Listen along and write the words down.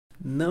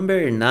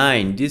Number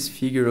 9, this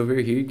figure over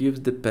here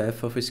gives the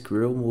path of a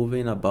squirrel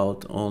moving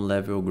about on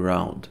level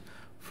ground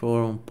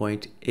from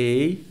point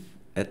A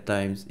at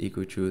times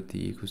equal to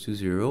t equals to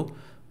 0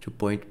 to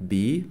point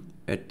B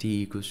at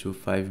t equals to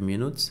 5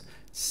 minutes,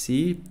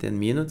 C 10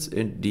 minutes,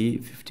 and D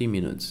 15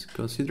 minutes.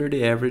 Consider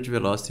the average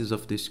velocities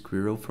of the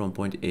squirrel from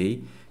point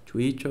A to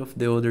each of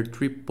the other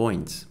 3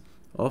 points.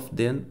 Of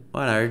them,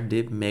 what are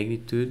the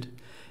magnitude,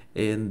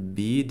 and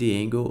B the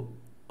angle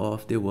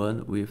of the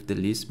one with the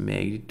least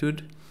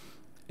magnitude,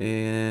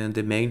 and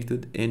the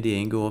magnitude and the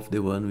angle of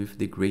the one with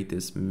the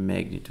greatest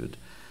magnitude.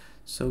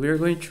 So we are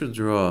going to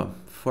draw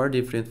 4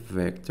 different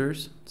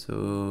vectors.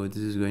 So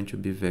this is going to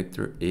be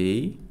vector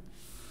A,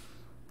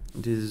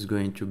 this is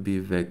going to be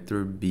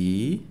vector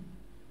B,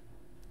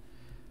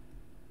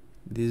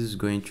 this is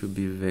going to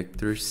be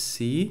vector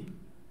C,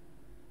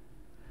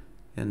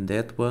 and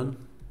that one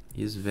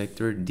is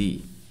vector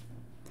D.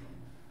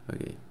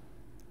 Okay,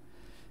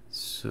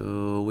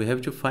 so we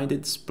have to find the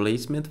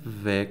displacement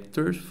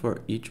vectors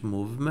for each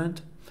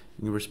movement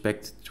in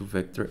respect to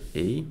vector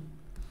A.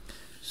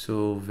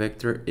 So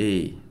vector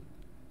A,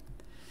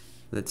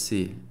 let's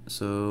see,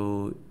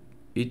 so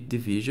each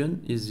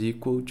division is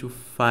equal to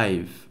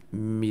 5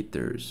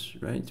 meters,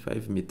 right?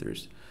 5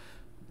 meters.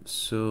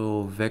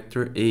 So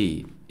vector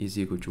A is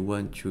equal to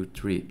 1, 2,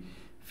 3,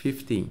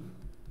 15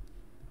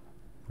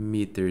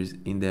 meters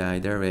in the I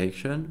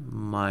direction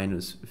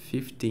minus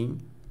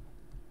 15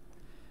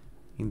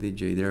 in the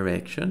J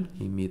direction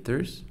in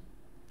meters.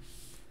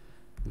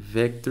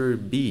 Vector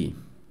B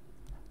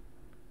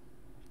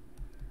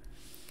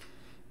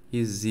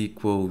is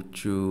equal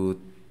to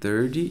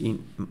 30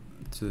 in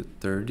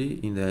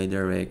the I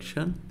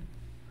direction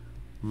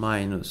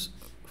minus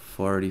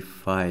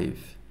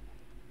 45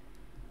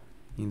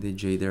 in the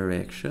J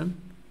direction,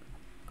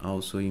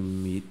 also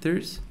in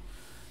meters.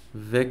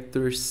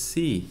 Vector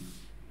C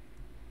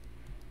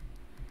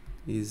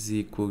is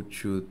equal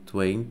to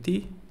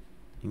 20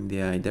 in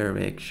the I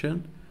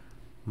direction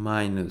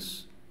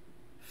minus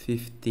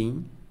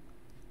 15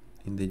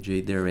 in the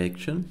J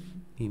direction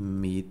in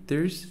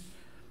meters.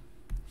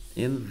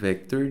 And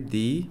vector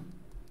D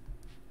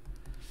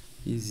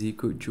is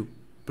equal to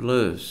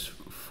plus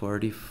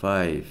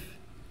 45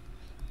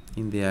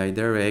 in the I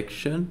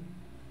direction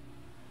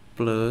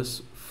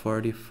plus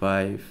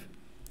 45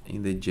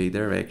 in the J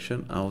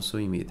direction, also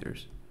in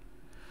meters.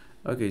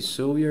 Okay,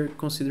 so we are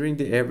considering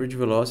the average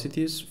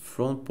velocities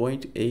from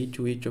point A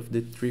to each of the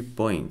 3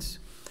 points.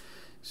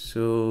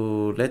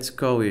 So let's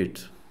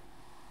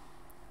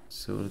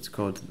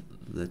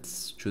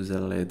choose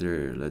a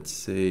letter. Let's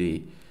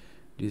say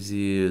this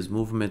is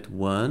movement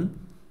 1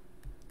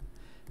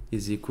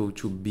 is equal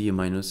to B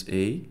minus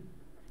A,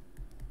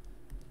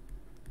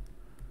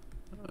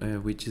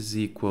 which is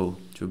equal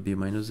to B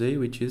minus A,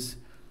 which is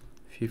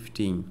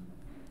 15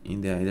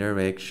 in the I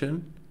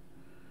direction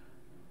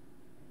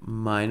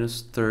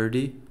minus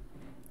 30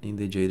 in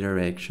the J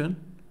direction.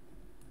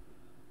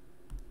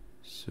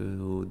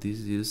 So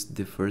this is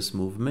the first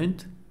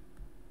movement.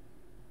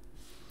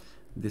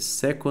 The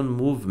second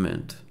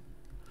movement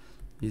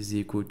is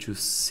equal to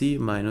C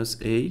minus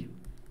A,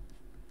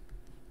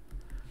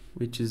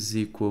 which is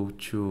equal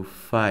to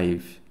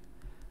 5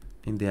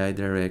 in the I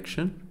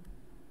direction.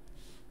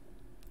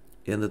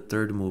 And the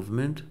third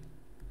movement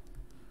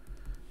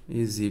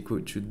is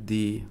equal to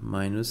D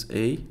minus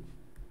A.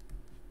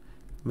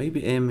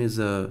 Maybe M is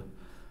a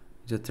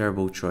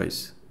terrible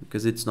choice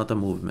because it's not a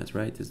movement,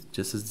 right? It's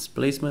just a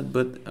displacement,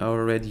 but I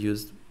already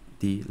used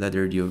the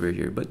letter D over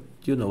here, but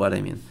you know what I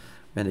mean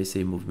when I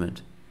say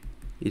movement.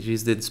 It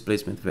is the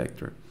displacement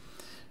vector.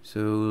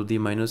 So D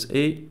minus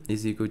A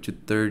is equal to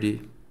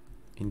 30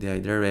 in the I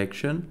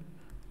direction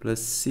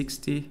plus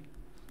 60 in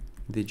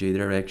the J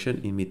direction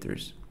in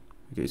meters.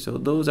 Okay, so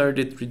those are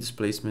the 3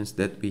 displacements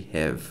that we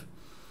have.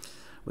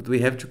 But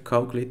we have to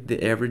calculate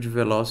the average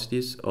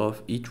velocities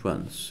of each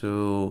one.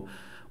 So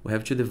we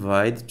have to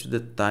divide to the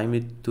time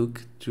it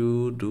took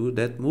to do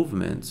that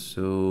movement.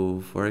 So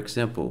for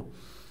example,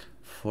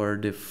 for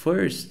the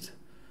first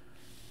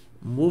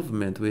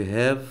movement we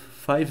have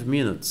 5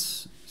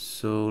 minutes.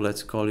 So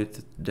let's call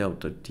it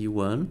delta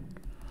T1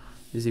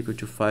 is equal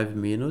to 5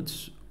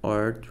 minutes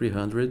or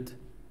 300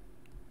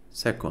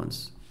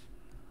 seconds.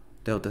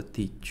 Delta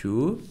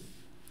T2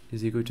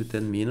 is equal to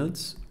 10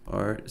 minutes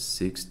or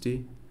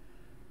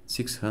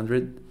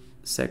 600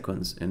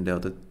 seconds, and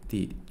delta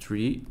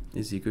T3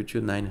 is equal to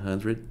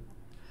 900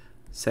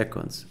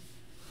 seconds.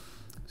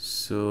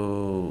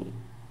 So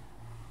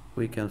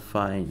we can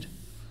find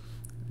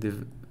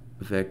the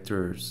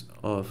vectors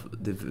of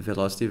the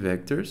velocity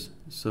vectors.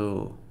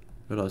 So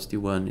velocity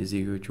 1 is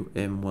equal to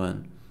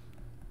m1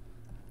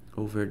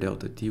 over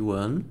delta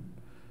T1.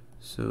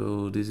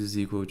 So this is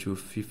equal to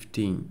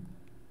 15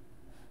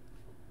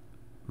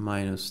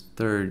 minus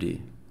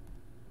 30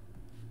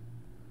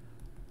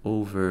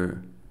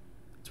 over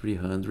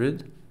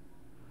 300,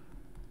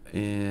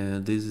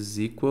 and this is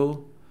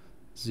equal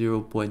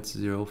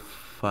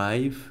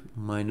 0.05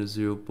 minus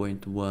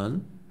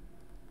 0.1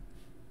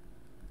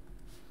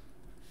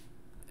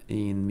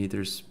 in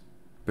meters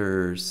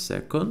per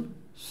second.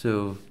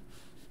 So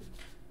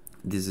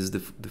this is the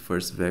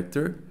first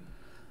vector,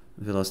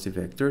 velocity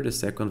vector. The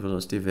second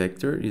velocity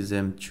vector is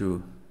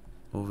m2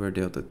 over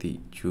delta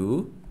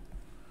t2,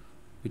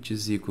 which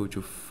is equal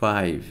to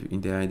 5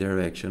 in the I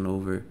direction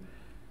over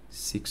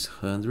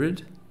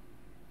 600.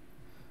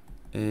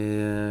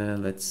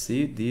 And let's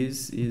see,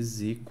 this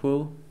is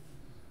equal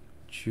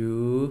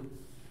to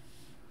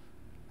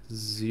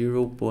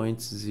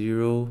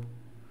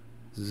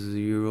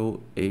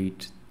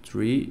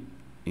 0.0083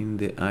 in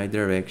the I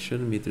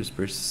direction meters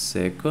per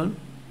second,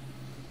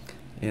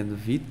 and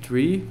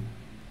v3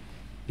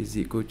 is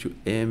equal to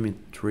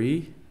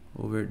m3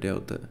 over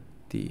delta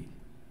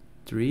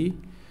t3,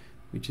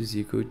 which is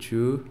equal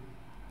to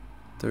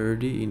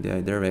 30 in the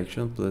I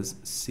direction plus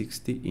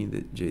 60 in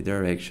the j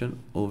direction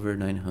over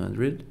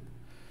 900.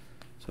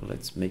 So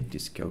let's make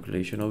this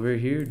calculation over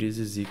here. This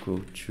is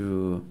equal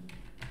to,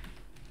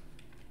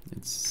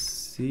 let's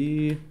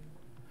see,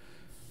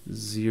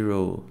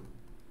 0,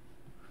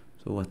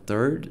 so a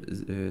third,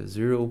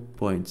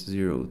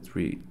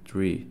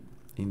 0.033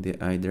 in the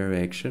I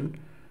direction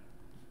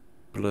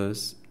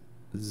plus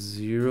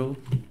 0,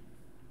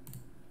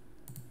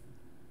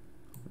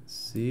 let's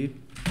see,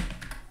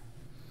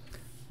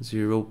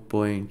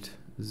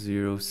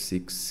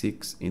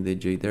 0.066 in the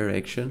j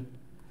direction,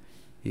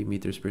 8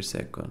 meters per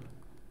second.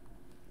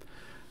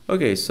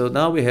 Okay, so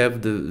now we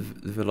have the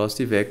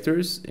velocity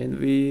vectors, and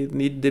we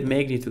need the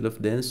magnitude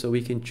of them, so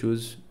we can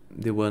choose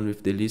the one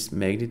with the least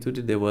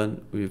magnitude, the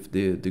one with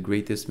the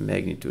greatest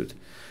magnitude.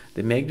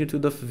 The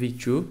magnitude of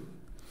v2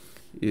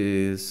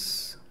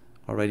 is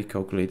already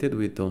calculated,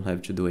 we don't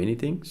have to do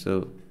anything.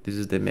 So this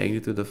is the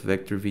magnitude of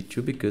vector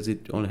v2 because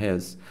it only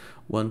has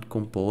one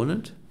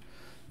component.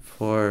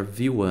 For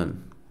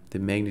v1, the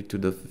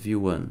magnitude of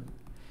v1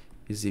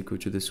 is equal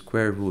to the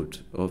square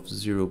root of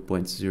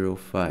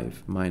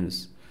 0.05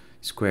 minus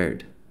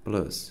squared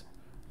plus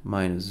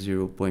minus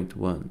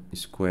 0.1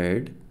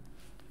 squared,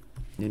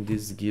 and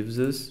this gives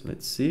us,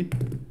 let's see,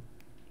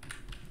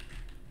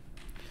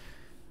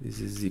 this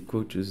is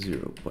equal to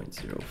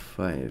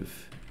 0.05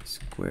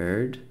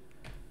 squared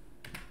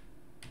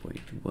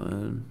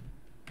 0.1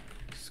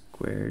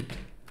 squared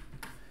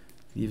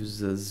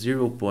gives us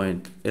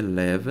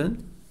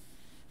 0.11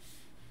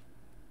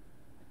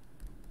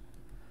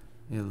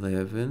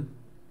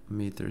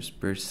 meters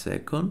per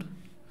second.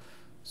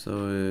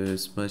 So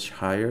it's much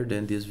higher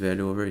than this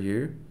value over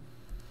here.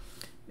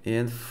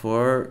 And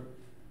for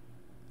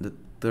the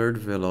third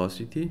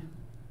velocity,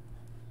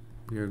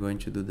 we are going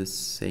to do the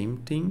same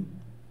thing.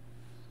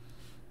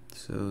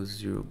 So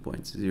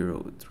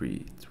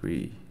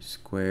 0.033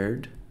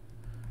 squared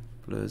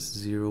plus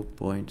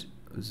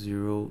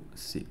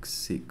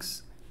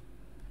 0.066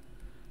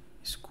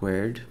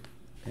 squared,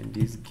 and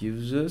this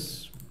gives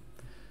us,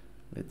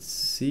 let's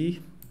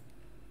see,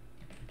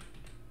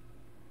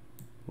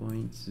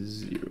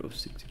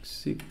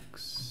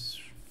 0.066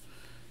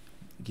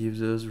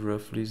 gives us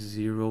roughly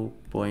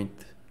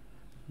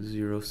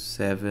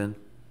 0.07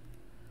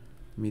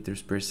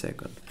 meters per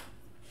second.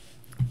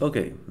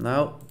 Okay,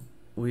 now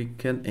we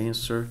can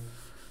answer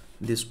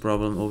this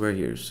problem over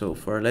here. So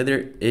for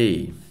letter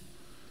A,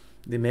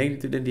 the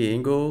magnitude and the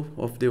angle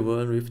of the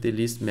one with the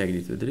least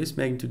magnitude. The least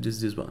magnitude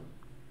is this one.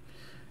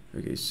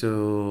 Okay,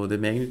 so the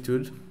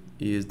magnitude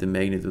is the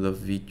magnitude of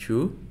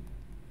V2,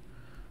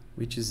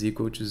 which is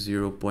equal to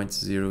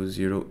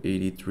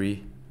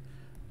 0.0083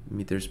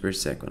 meters per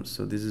second.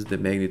 So this is the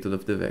magnitude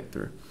of the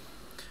vector.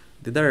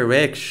 The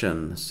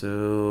direction,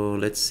 so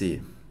let's see.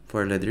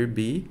 For letter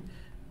B,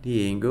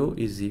 the angle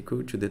is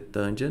equal to the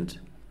tangent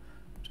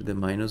to the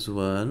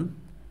 -1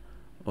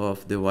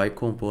 of the y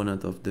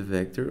component of the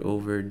vector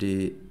over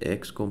the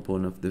x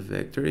component of the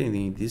vector, and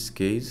in this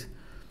case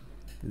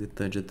the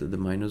tangent to the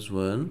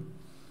 -1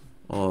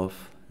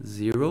 of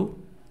 0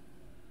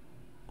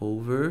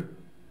 over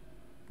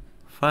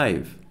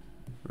 5,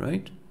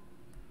 right?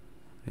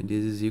 And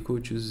this is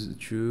equal to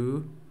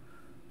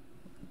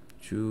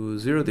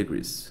 0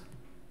 degrees.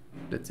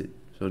 That's it.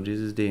 So this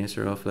is the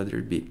answer of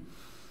letter B.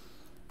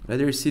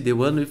 Letter C, the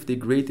one with the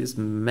greatest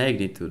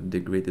magnitude. The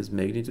greatest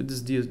magnitude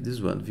is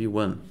this one,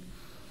 V1.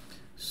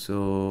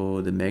 So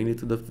the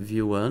magnitude of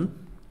V1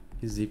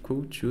 is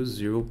equal to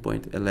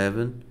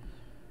 0.11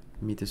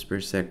 meters per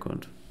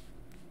second.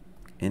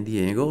 And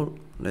the angle,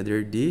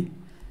 letter D,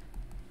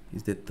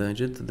 is the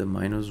tangent to the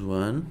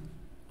 -1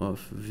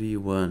 of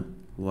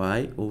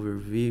V1y over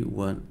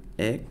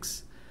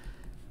V1x.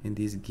 And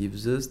this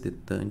gives us the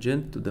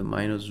tangent to the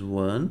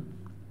 -1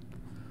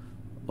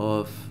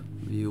 of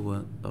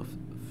V1 of,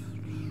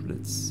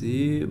 let's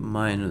see,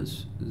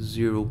 minus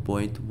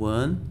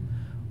 0.1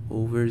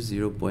 over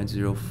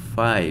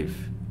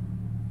 0.05,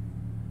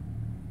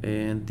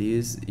 and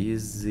this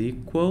is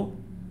equal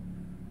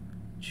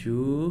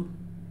to,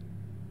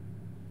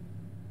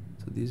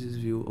 so this is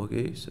view,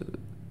 okay, so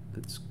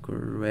that's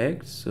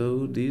correct.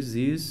 So this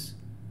is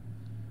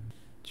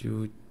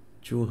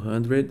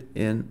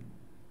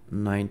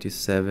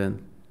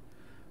 297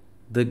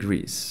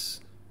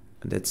 degrees.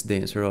 That's the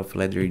answer of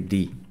letter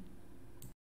D.